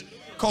Spirit, just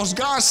because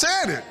God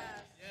said it.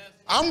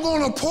 I'm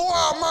going to pour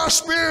out my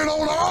Spirit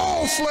on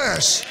all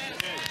flesh.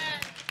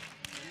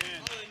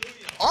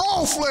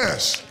 All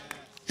flesh.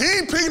 He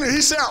ain't picking it.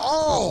 He said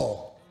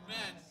all.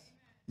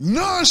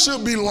 None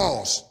should be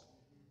lost.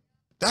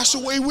 That's the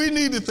way we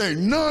need to think.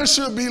 None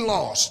should be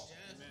lost.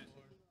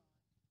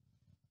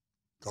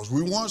 Because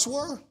we once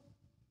were.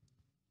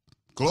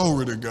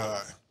 Glory to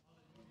God.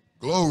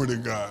 Glory to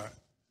God.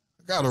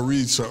 I got to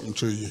read something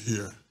to you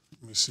here.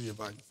 Let me see if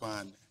I can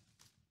find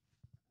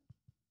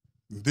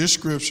it. This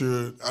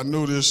scripture, I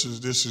know this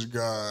is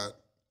God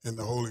and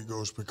the Holy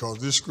Ghost, because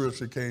this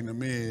scripture came to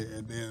me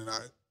and then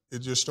it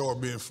just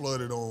started being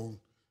flooded on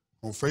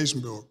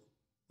Facebook.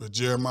 But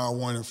Jeremiah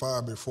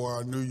 1:5, before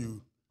I knew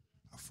you,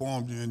 I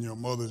formed you in your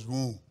mother's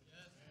womb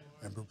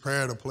and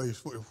prepared a place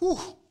for you.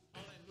 Whew.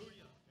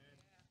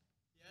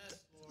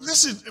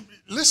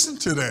 Listen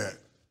to that.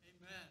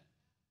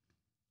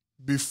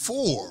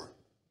 Before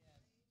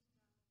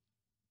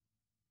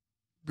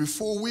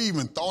we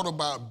even thought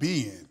about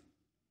being.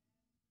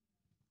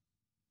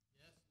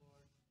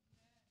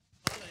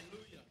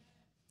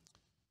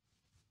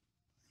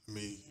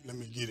 Let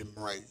me get him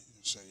right and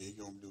say he's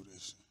going to do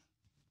this.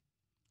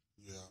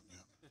 Yeah.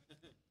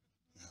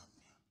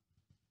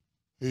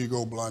 Here you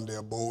go,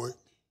 Blondell Bowick.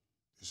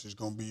 This is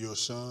going to be your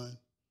son.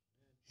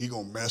 He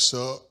going to mess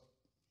up.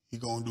 He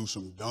going to do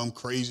some dumb,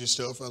 crazy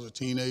stuff as a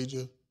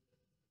teenager.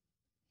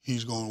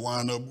 He's going to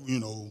wind up,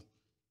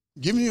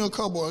 giving you a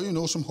couple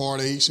of, some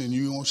heartaches and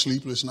you on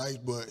sleepless nights,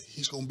 but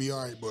he's going to be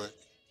all right. But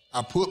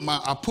I put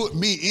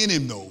me in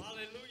him, though.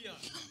 Hallelujah.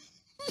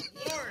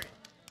 Lord.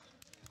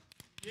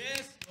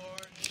 Yes,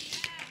 Lord.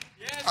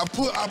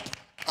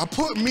 I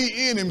put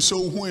me in him so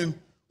when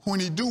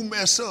he do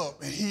mess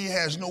up and he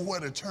has nowhere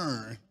to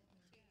turn.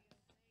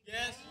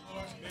 Yes,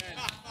 Lord.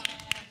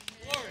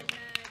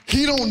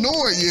 He don't know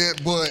it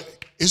yet,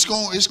 but it's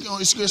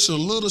just a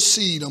little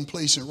seed I'm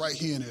placing right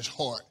here in his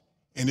heart,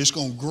 and it's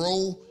gonna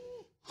grow.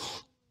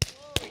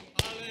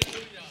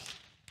 Hallelujah.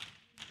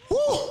 Woo.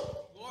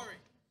 Glory.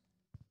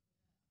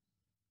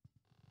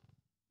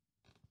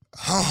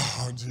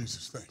 Oh,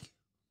 Jesus, thank you.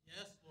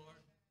 Yes, Lord.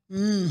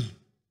 Praise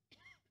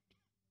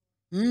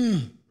you,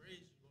 Lord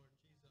Jesus.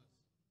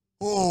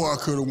 Oh, I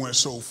could have went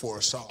so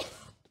far south.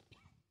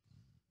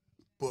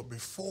 But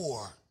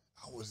before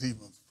I was even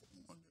formed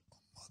in my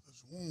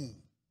mother's womb,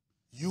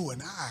 you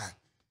and I,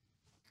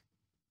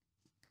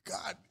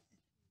 God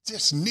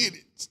just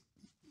knitted,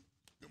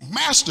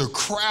 master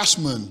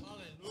craftsman,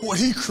 what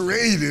he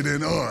created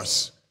in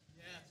us.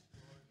 Yes,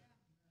 Lord.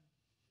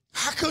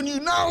 How can you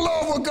not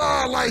love a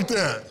God like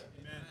that?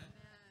 Amen.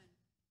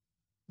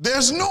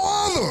 There's no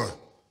other.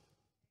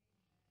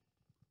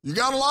 You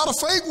got a lot of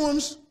fake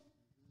ones,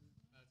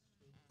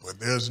 but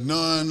there's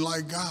none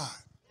like God.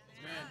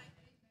 Amen.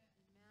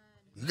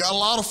 You got a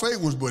lot of fake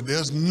ones, but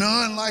there's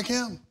none like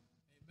him.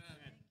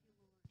 Amen.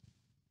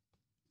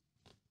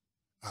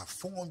 I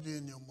formed you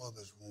in your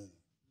mother's womb.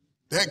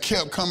 That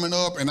kept coming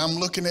up, and I'm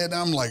looking at it,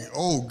 I'm like,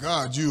 oh,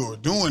 God, you are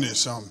doing it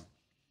something.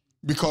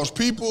 Because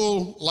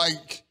people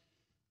like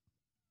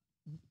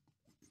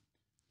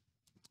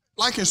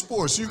in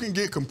sports, you can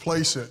get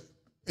complacent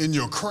in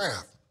your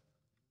craft.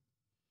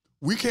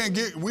 We can't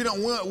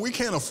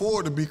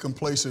afford to be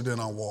complacent in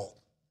our walk.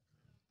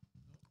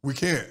 We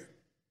can't.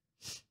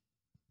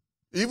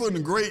 Even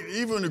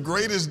the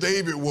greatest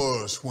David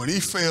was, when he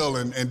fell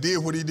and did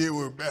what he did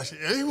with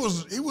Bathsheba, he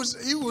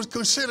was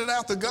considered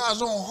after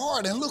God's own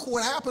heart, and look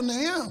what happened to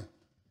him.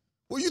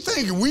 Well, you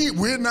think we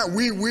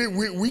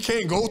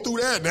can't go through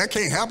that? That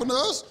can't happen to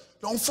us?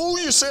 Don't fool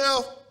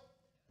yourself.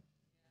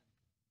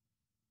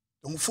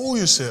 Don't fool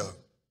yourself.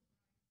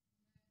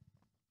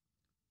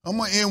 I'm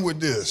going to end with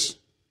this.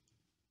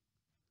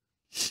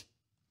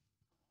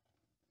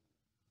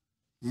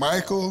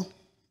 Michael,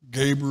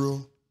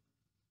 Gabriel,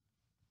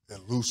 and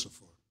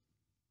Lucifer.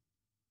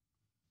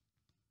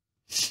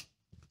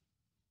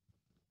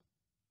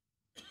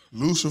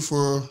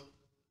 Lucifer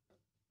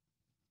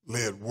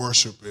led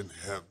worship in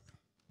heaven.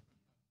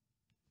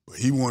 But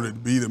he wanted to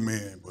be the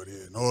man. But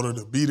in order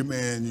to be the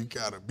man, you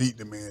got to beat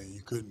the man.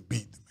 You couldn't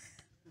beat the man.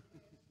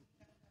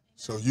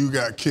 So you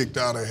got kicked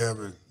out of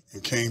heaven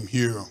and came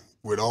here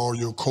with all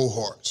your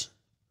cohorts.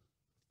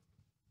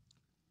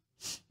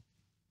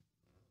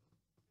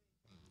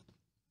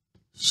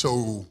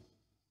 So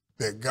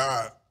that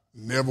God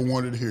never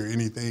wanted to hear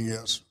anything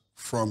else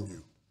from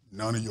you.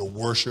 None of your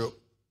worship,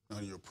 none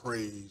of your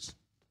praise.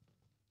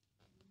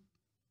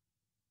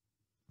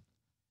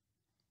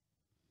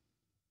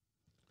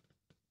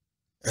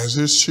 As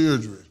his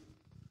children,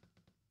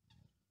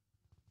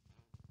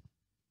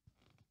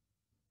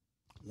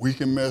 we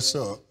can mess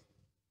up.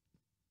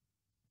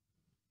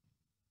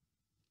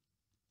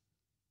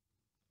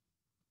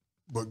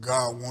 But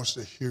God wants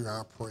to hear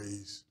our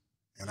praise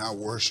and our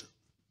worship.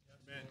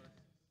 Amen.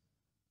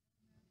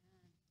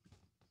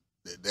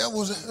 That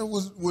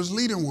was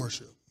leading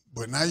worship.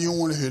 But now you don't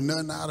want to hear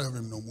nothing out of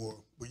him no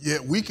more. But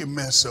yet we can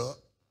mess up,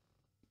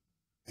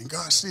 and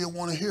God still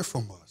want to hear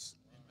from us.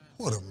 Amen.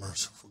 What a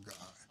merciful God.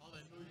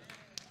 Hallelujah.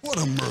 What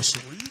a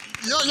merciful.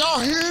 Y'all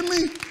hearing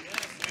me?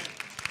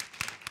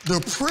 The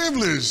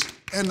privilege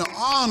and the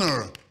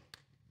honor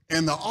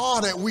and the awe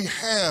that we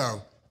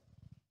have,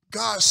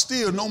 God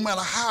still, no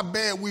matter how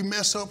bad we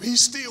mess up, he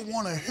still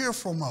want to hear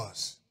from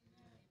us.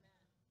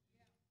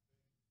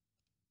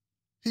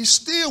 He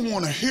still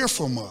want to hear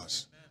from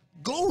us.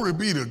 Glory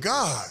be to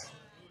God.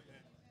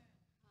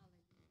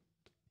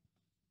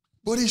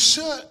 But he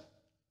shut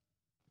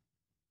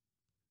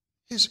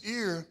his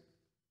ear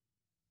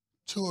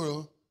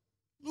to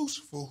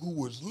Lucifer, who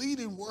was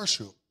leading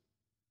worship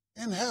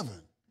in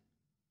heaven.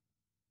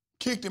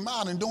 Kicked him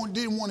out and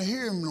didn't want to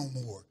hear him no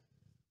more.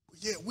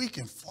 But yet we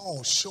can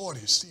fall short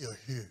and still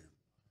hear him.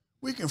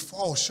 We can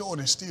fall short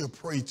and still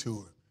pray to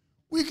him.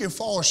 We can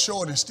fall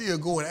short and still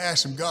go and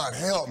ask him, God,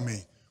 help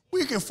me.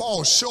 We can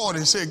fall short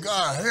and say,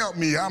 God, help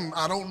me.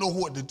 I don't know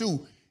what to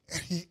do.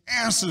 And he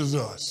answers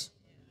us.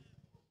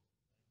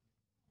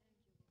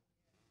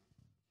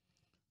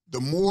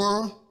 The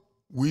more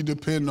we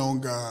depend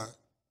on God,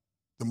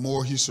 the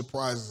more he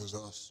surprises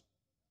us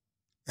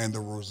and the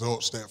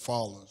results that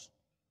follows.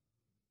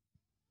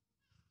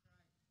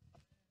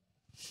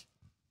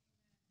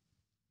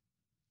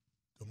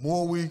 The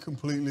more we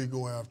completely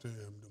go after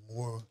him, the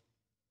more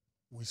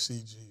we see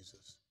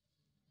Jesus.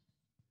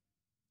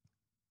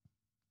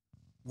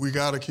 We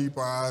got to keep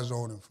our eyes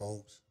on him,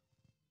 folks.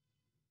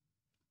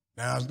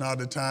 Now's not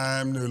the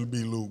time to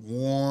be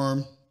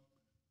lukewarm.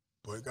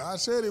 But God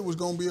said it was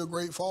going to be a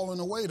great falling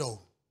away, though.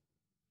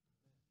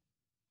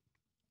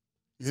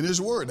 In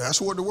his word.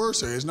 That's what the word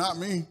says. It's not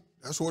me.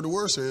 That's what the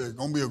word says. It's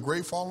going to be a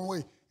great falling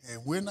away.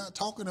 And we're not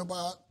talking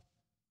about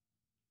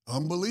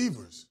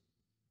unbelievers.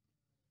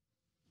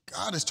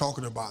 God is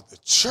talking about the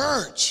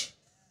church.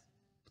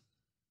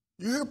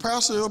 You hear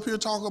pastors up here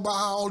talk about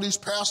how all these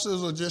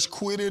pastors are just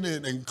quitting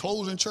and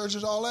closing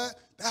churches, all that?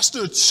 That's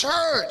the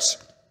church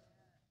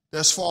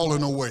that's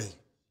falling away.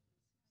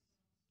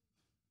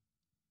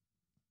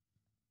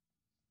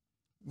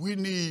 We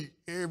need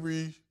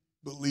every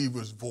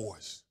believer's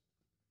voice.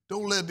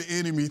 Don't let the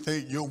enemy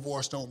think your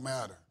voice don't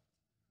matter.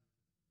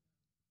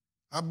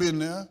 I've been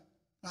there.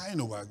 Ain't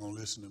nobody gonna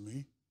listen to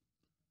me.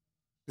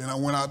 Then I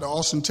went out to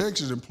Austin,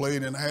 Texas and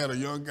played, and I had a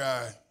young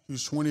guy. He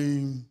was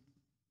 20,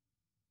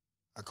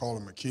 I call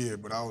him a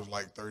kid, but I was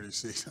like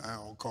 36. I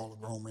don't call a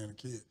grown man a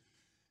kid.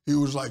 He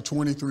was like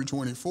 23,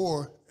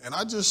 24, and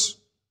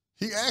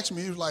he asked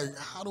me, he was like,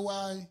 how do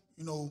I,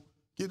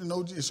 get to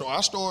know Jesus? So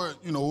I started,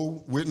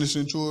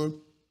 witnessing to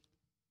him,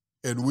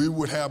 and we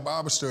would have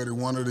Bible study.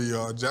 One of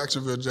the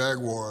Jacksonville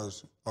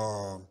Jaguars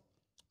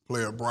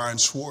player, Brian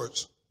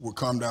Schwartz, would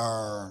come to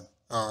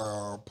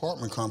our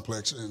apartment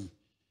complex,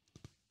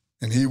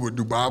 and he would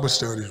do Bible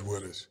studies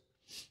with us.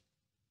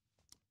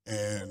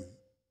 And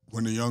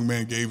when the young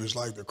man gave his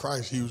life to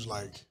Christ, he was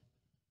like,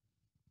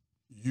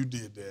 you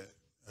did that.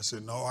 I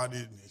said, no, I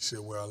didn't. He said,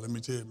 well, let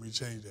me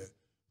change that.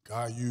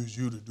 God used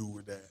you to do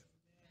with that.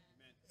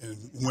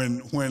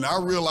 And when I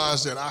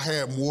realized that I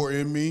had more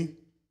in me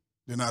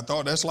than I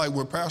thought, that's like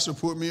when Pastor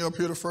put me up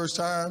here the first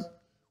time.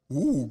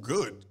 Ooh,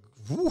 good.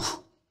 Ooh.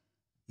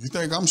 You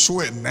think I'm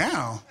sweating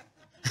now?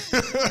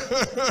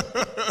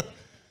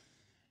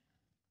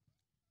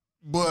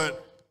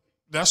 But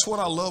that's what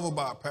I love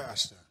about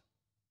Pastor.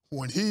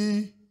 When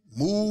he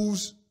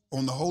moves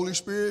on the Holy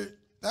Spirit,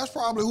 that's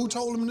probably who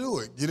told him to do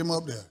it. Get him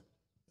up there.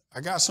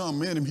 I got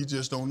something in him, he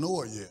just don't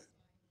know it yet.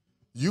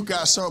 You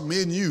got something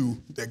in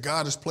you that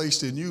God has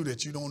placed in you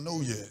that you don't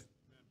know yet.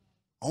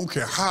 I don't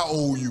care how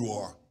old you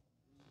are.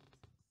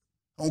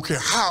 I don't care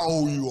how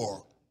old you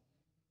are.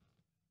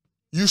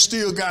 You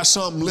still got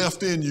something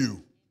left in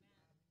you.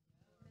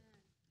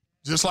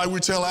 Just like we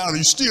tell Al,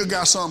 you still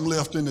got something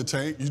left in the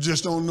tank. You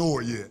just don't know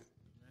it yet.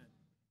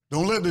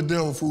 Don't let the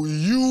devil fool you.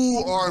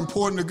 You are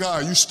important to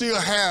God. You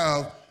still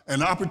have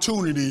an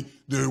opportunity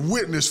to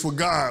witness for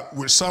God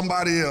with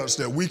somebody else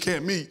that we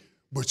can't meet,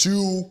 but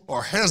you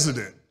are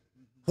hesitant.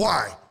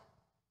 Why?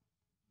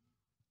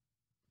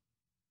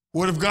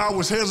 What if God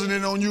was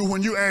hesitant on you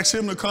when you asked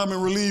him to come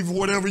and relieve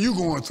whatever you're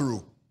going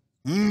through?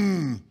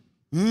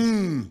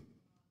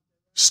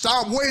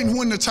 Stop waiting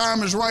when the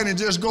time is right and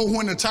just go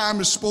when the time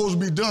is supposed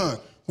to be done.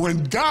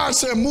 When God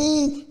said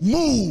move,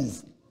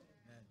 move.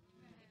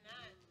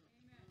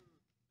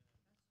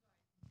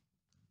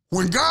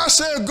 When God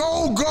said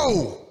go,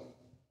 go.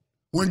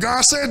 When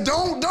God said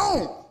don't,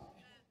 don't.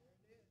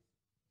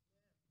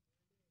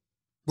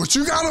 But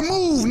you got to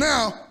move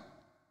now.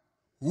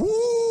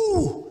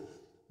 Woo!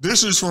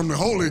 This is from the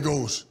Holy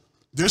Ghost.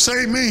 This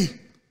ain't me.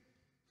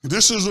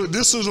 This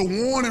is a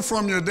warning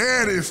from your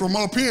daddy from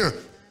up here.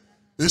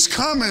 It's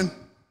coming.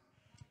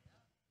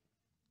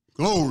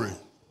 Glory.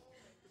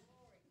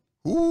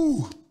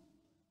 Woo!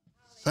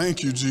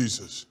 Thank you,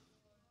 Jesus.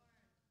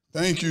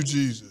 Thank you,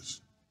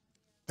 Jesus.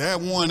 That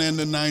one and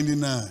the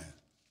 99.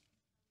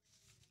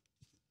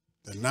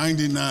 The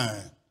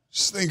 99.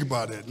 Just think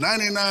about that.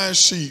 99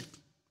 sheep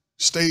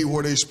stayed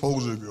where they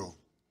supposed to go.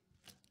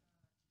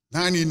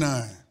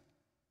 99.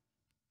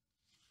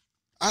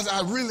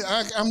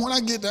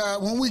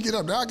 When we get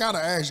up there, I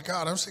gotta ask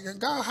God. I'm saying,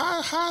 God,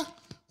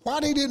 why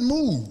they didn't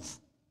move?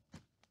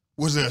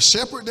 Was there a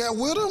shepherd there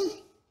with them?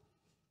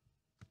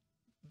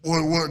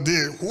 Or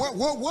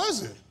what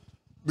was it?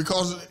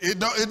 Because it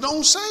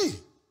don't say.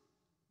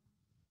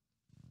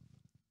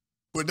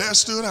 But that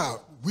stood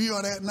out. We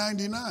are that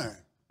 99.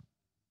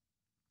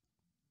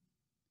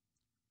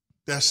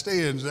 That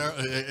stays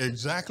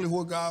exactly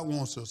what God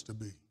wants us to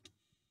be.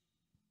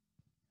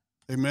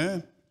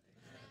 Amen.